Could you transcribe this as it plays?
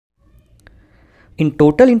In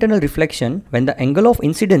total internal reflection, when the angle of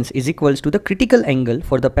incidence is equals to the critical angle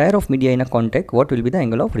for the pair of media in a contact, what will be the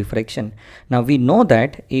angle of refraction? Now we know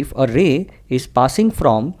that if a ray is passing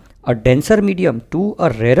from a denser medium to a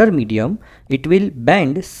rarer medium, it will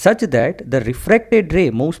bend such that the refracted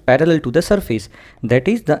ray moves parallel to the surface. That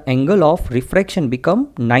is, the angle of refraction become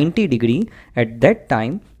 90 degree. At that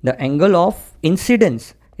time, the angle of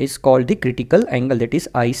incidence is called the critical angle, that is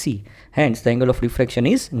IC. Hence, the angle of refraction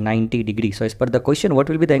is 90 degree. So as per the question, what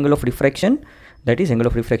will be the angle of refraction? That is, angle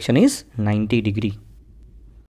of refraction is 90 degree.